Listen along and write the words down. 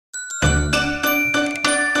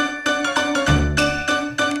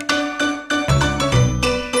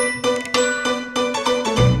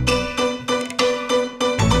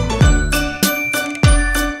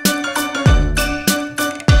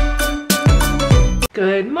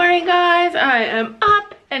Good morning, guys. I am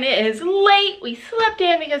up and it is late. We slept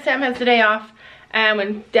in because Sam has the day off. And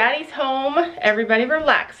when Daddy's home, everybody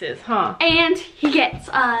relaxes, huh? And he gets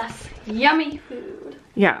us yummy food.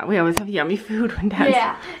 Yeah, we always have yummy food when Dad's...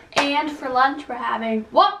 Yeah, and for lunch we're having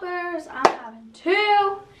Whoppers. I'm having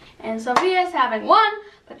 2. And Sophia's having 1,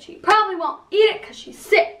 but she probably won't eat it because she's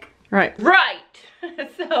sick. Right.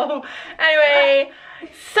 So, anyway,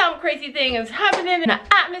 some crazy thing is happening in the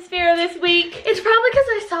atmosphere this week. It's probably because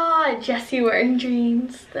I saw Jessie wearing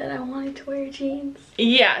jeans that I wanted to wear jeans.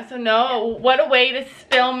 Yeah, so no, what a way to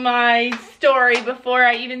spill my story before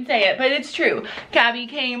I even say it, but it's true. Gabby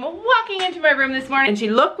came walking into my room this morning and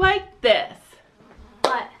she looked like this.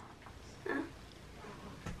 What?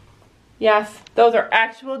 Yes, those are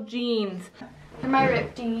actual jeans. They're my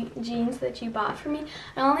ripped jeans that you bought for me.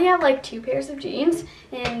 I only have like 2 pairs of jeans,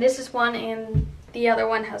 and this is one, and the other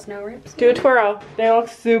one has no rips. Do a twirl. They look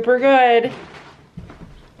super good.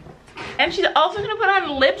 And she's also gonna put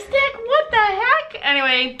on lipstick? What the heck?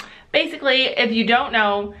 Anyway, basically, if you don't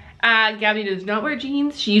know, Gabby does not wear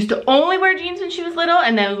jeans. She used to only wear jeans when she was little,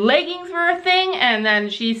 and then leggings were a thing, and then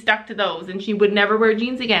she stuck to those, and she would never wear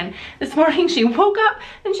jeans again. This morning she woke up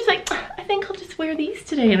and she's like, I think I'll just wear these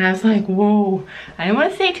today. And I was like, whoa. I didn't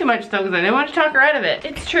want to say too much though, because I didn't want to talk her out of it.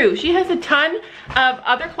 It's true. She has a ton of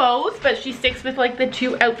other clothes, but she sticks with like the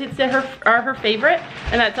 2 outfits that are her favorite,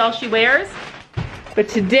 and that's all she wears. But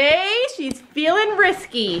today she's feeling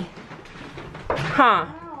risky. Huh?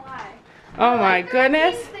 Oh my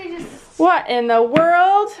goodness. What in the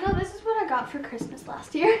world? No, this is what I got for Christmas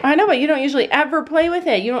last year. I know, but you don't usually ever play with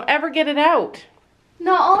it. You don't ever get it out.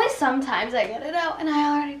 No, only sometimes I get it out, and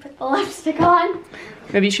I already put the lipstick on.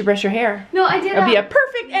 Maybe you should brush your hair. No, I did. It'll be a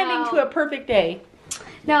perfect ending to a perfect day.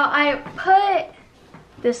 No, I put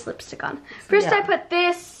this lipstick on. First I put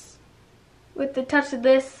this with the touch of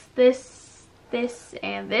this,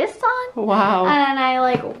 and this on. Wow. And I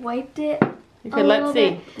like wiped it. Okay, let's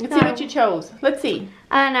see. Let's see what you chose. Let's see.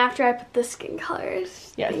 And after I put the skin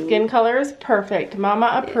colors. Yeah, skin colors, perfect.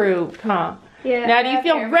 Mama approved, huh? Yeah. Now, do you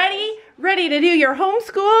feel ready to do your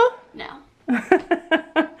homeschool? No.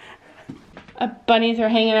 Bunnies are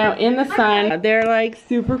hanging out in the sun. They're like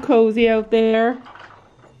super cozy out there.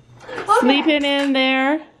 Okay. Sleeping in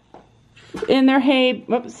there, in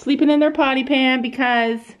their sleeping in their potty pan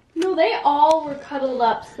because... No, they all were cuddled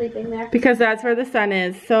up sleeping there. Because that's where the sun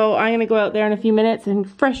is. So I'm going to go out there in a few minutes and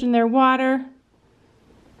freshen their water.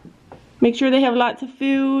 Make sure they have lots of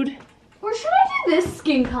food. Or should I do this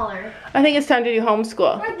skin color? I think it's time to do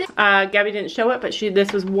homeschool. Gabby didn't show it, but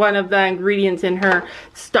this was one of the ingredients in her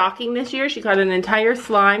stocking this year. She got an entire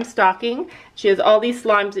slime stocking. She has all these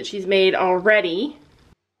slimes that she's made already.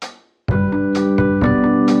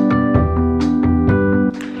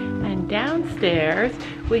 And downstairs,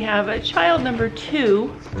 we have a child number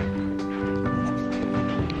 2.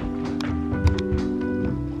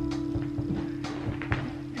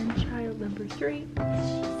 And child number 3.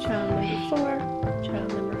 Child number 4.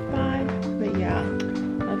 Child number 5. But yeah,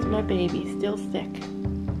 that's my baby, still sick.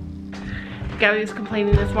 Gabby was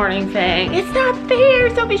complaining this morning saying, it's not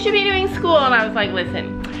fair, Sophie should be doing school. And I was like,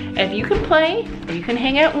 listen, if you can play, or you can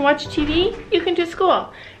hang out and watch TV, you can do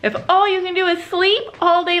school. If all you can do is sleep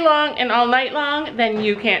all day long and all night long, then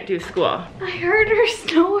you can't do school. I heard her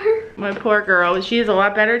snore. My poor girl, she is a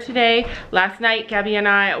lot better today. Last night, Gabby and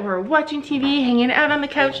I were watching TV, hanging out on the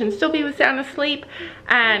couch, and Sophie was sound asleep,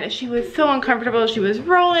 and she was so uncomfortable. She was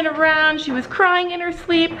rolling around, she was crying in her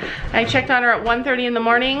sleep. I checked on her at 1:30 in the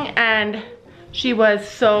morning, and she was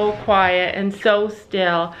so quiet and so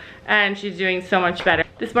still, and she's doing so much better.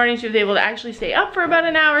 This morning she was able to actually stay up for about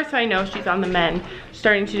an hour, so I know she's on the mend,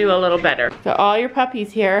 starting to do a little better. So all your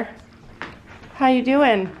puppies here. How you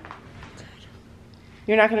doing?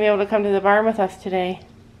 You're not gonna be able to come to the barn with us today.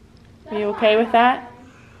 Are you okay with that?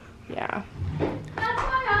 Yeah. That's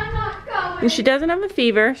why I'm not going. And she doesn't have a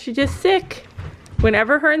fever, she's just sick.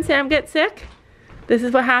 Whenever her and Sam get sick, this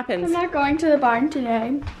is what happens. I'm not going to the barn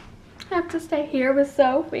today. I have to stay here with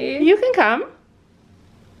Sophie. You can come.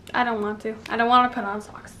 I don't want to. I don't want to put on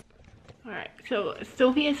socks. Alright, so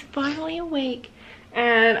Sophie is finally awake,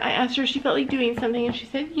 and I asked her if she felt like doing something, and she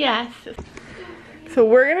said yes. So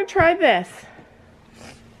we're gonna try this.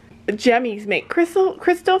 Gemmies make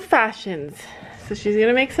crystal fashions. So she's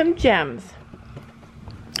gonna make some gems.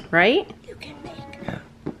 Right? You can make a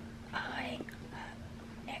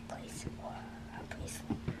necklace or a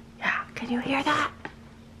bracelet. Yeah, can you hear that?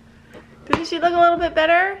 Doesn't she look a little bit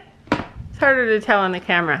better? It's harder to tell on the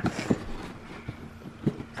camera.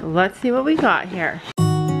 So let's see what we got here.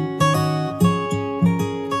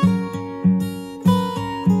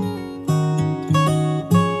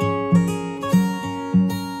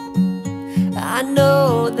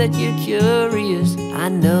 that you're curious. I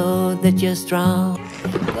know that you're strong.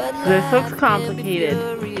 This looks complicated.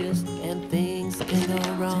 And things can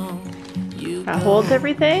go wrong. That holds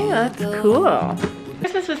everything? That's cool.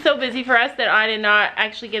 Christmas was so busy for us that I did not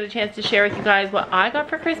actually get a chance to share with you guys what I got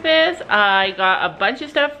for Christmas. I got a bunch of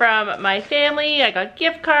stuff from my family. I got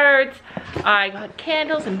gift cards. I got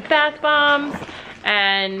candles and bath bombs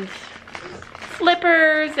and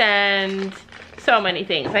slippers and so many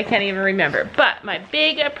things. I can't even remember. But my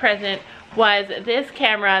big present was this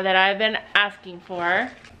camera that I've been asking for.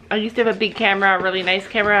 I used to have a big camera, a really nice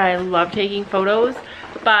camera. I love taking photos,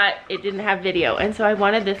 but it didn't have video. And so I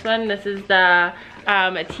wanted this one. This is the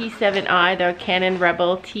T7i, the Canon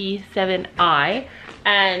Rebel T7i.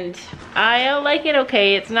 And I like it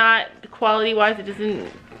okay. It's not, quality-wise, it doesn't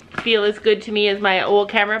feel as good to me as my old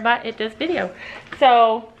camera, but it does video.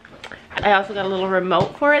 So I also got a little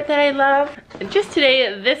remote for it that I love. And just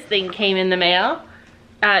today, this thing came in the mail.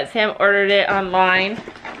 Sam ordered it online,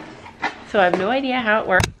 so I have no idea how it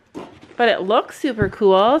works. But it looks super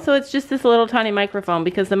cool. So it's just this little tiny microphone,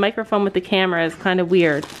 because the microphone with the camera is kind of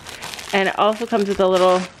weird. And it also comes with a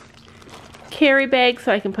little carry bag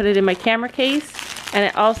so I can put it in my camera case. And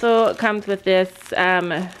it also comes with this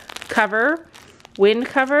cover, wind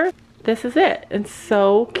cover. This is it. It's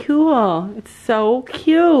so cool. It's so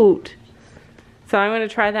cute. So I'm going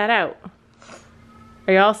to try that out.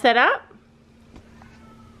 Are you all set up?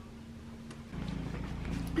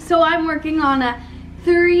 So I'm working on a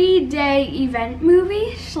 3-day event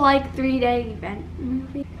movie. Schleich 3-day event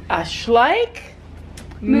movie. A Schleich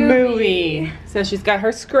movie. So she's got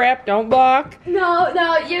her script. Don't block.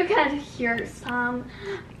 No, you can hear some.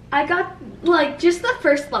 I got like just the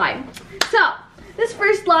first line. So this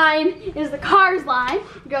first line is the Cars line.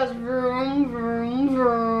 It goes vroom, vroom,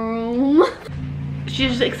 vroom.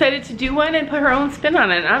 She's excited to do one and put her own spin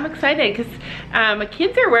on it. I'm excited because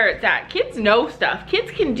kids are where it's at. Kids know stuff.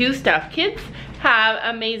 Kids can do stuff. Kids have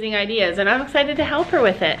amazing ideas, and I'm excited to help her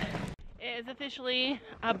with it. It is officially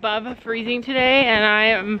above freezing today, and I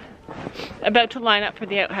am about to line up for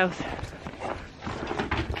the outhouse.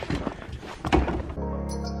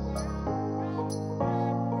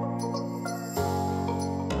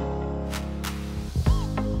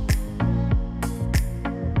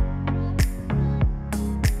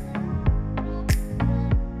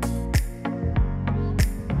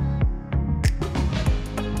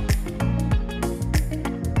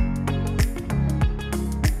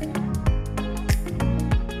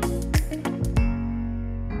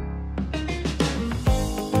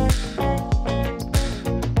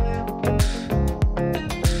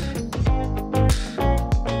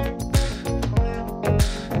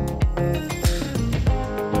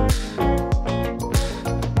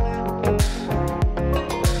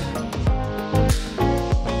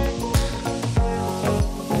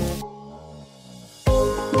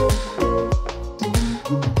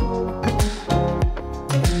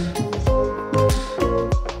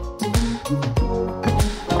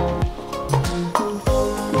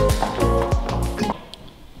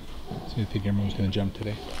 Jump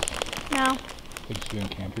today? No. Think she's gonna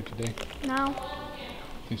camper today? No.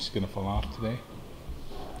 Think she's gonna fall off today?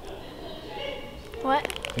 What?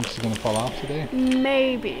 Think she's gonna fall off today?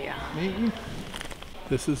 Maybe. Maybe.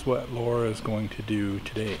 This is what Laura is going to do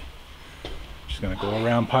today. She's gonna go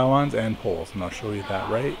around pylons and poles, and I'll show you that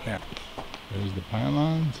right now. There's the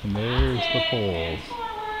pylons and there's the poles.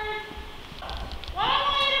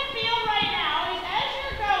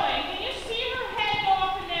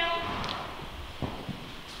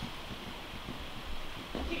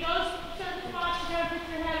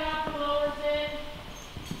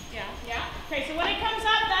 Okay, so when it comes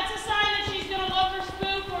up, that's a sign that she's going to love her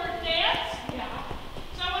spook or dance. Yeah.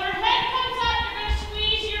 So when her head comes up, you're going to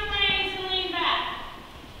squeeze your reins and lean back.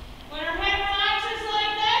 When her head relaxes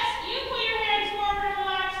like this, you put your hands forward and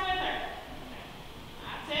relax with her.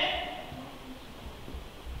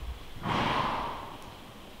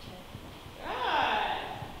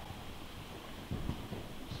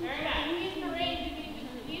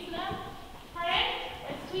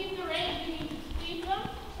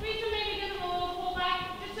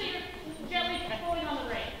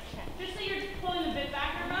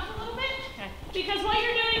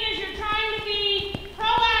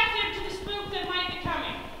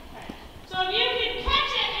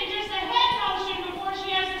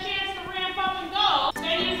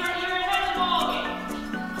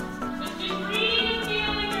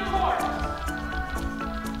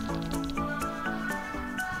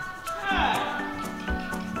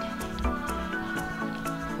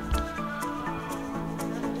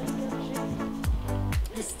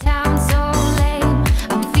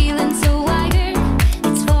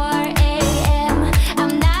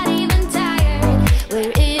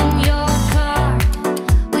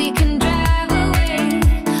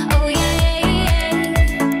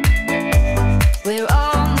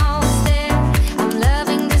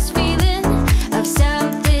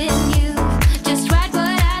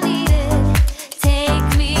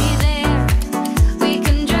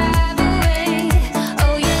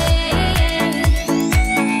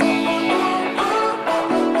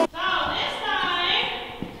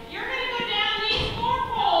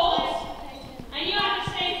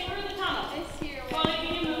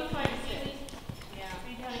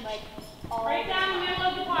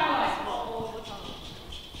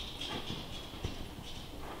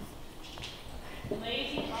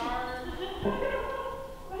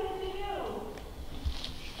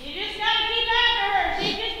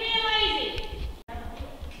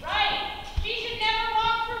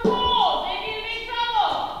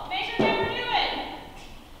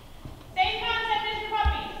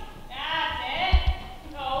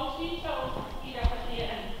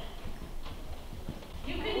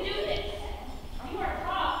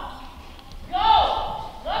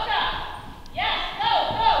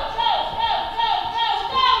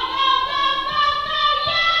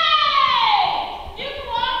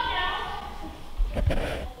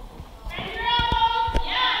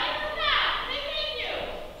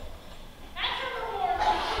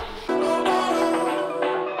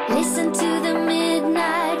 Listen to the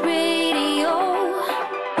midnight radio.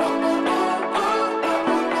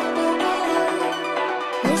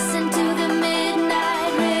 Listen to the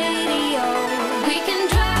midnight radio. We can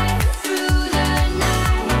drive through the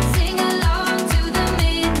night, sing along to the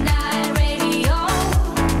midnight radio.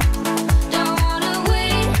 Don't wanna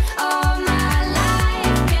wait all my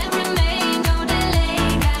life, can't remain, no delay,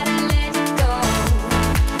 gotta let it go.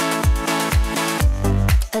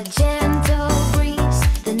 A gentle breeze,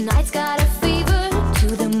 the night's got a fever, to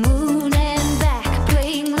the moon and back,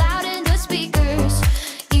 playing loud in the speakers.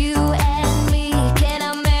 You and me, can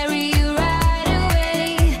I marry you right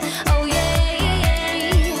away? Oh yeah.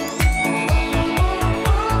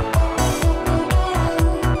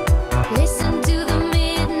 Listen to the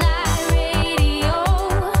midnight radio.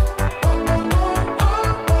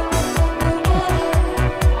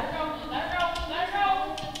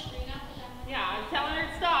 Yeah, I'm telling her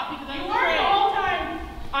to stop because I'm afraid. The whole time.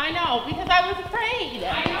 I know, because I was afraid.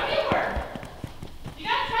 I know you were. You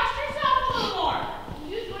gotta trust yourself a little more.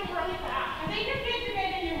 You're just going really fast. I think your kids are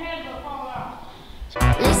getting in your head will fall off.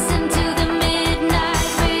 Listen to the midnight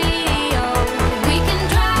radio. We can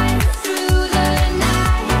drive through the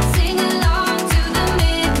night, sing along to the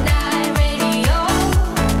midnight radio.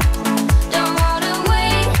 Don't wanna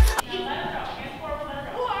wait. Let her go. Hands forward, let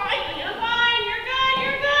her go. You're fine. You're good.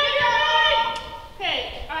 You're good. You're good.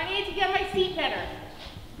 Okay, I need to get my seat better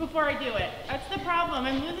before I do it. That's the problem.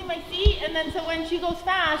 I'm losing my seat, and then so when she goes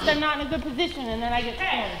fast, I'm not in a good position, and then I get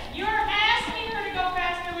scared. You're asking her to go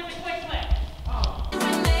faster with a quick flip. Oh.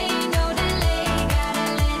 Remain, no delay,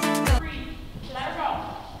 gotta let it go. Breathe. Let her go.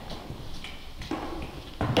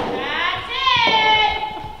 That's it.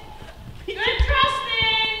 Good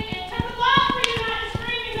trusting. It took a lot for you not to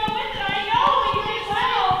scream and go with it. I know. You did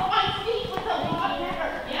well. My feet was a lot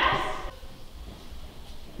better. Yes.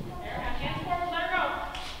 There, have hands forward. Let her go.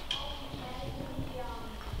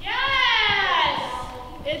 Yes.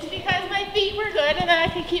 It's because my feet were good, and then I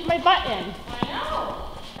could keep my butt in. I know.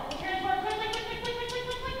 Put your hands forward. Quick, quick, quick, quick, quick, quick,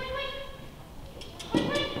 quick, quick, quick, quick. Quick,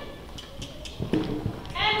 quick.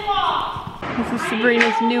 And walk. This is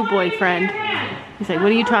Sabrina's new boyfriend. He's like,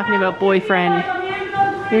 what are you talking about, boyfriend?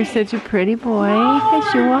 You're such a pretty boy.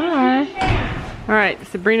 Yes, you are. All right,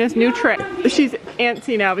 Sabrina's new trick. She's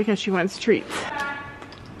antsy now because she wants treats.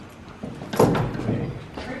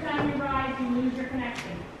 Every time you rise, you lose your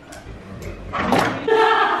connection.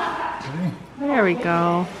 There we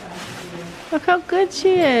go. Look how good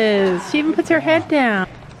she is. She even puts her head down.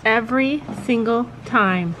 Every single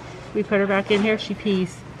time we put her back in here, she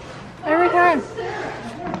pees. Every time.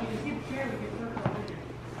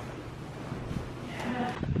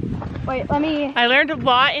 Wait, let me. I learned a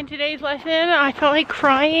lot in today's lesson. I felt like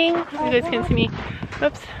crying. You guys can see me.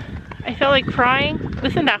 Oops. I felt like crying.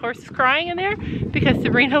 Listen, that horse is crying in there because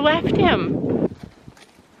Sabrina left him.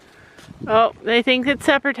 Oh, they think it's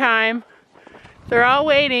supper time. They're all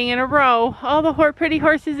waiting in a row. All the pretty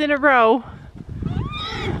horses in a row.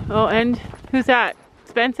 Oh, and who's that?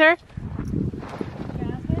 Spencer?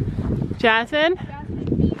 Jasmine?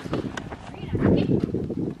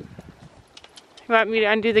 You want me to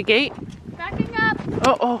undo the gate? Backing up.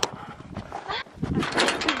 Oh.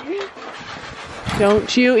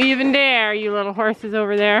 Don't you even dare, you little horses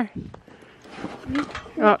over there.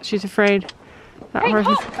 Oh, she's afraid. That horse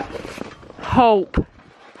is... Hope.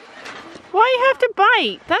 Why you have to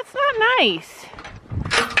bite? That's not nice.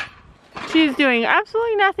 She's doing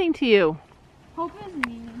absolutely nothing to you. Hope is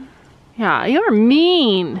mean. Yeah, you're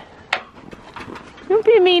mean. Don't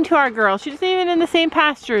be mean to our girl. She's not even in the same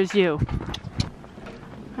pasture as you.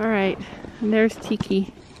 Alright, and there's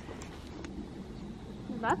Tiki.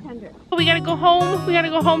 That's tender. We gotta go home. We gotta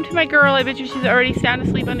go home to my girl. I bet you she's already sound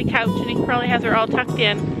asleep on the couch and he probably has her all tucked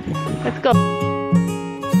in. Let's go.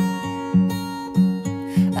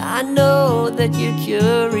 I know that you're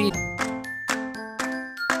curious.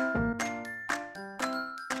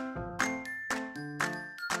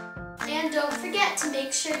 And don't forget to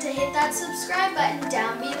make sure to hit that subscribe button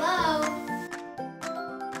down below.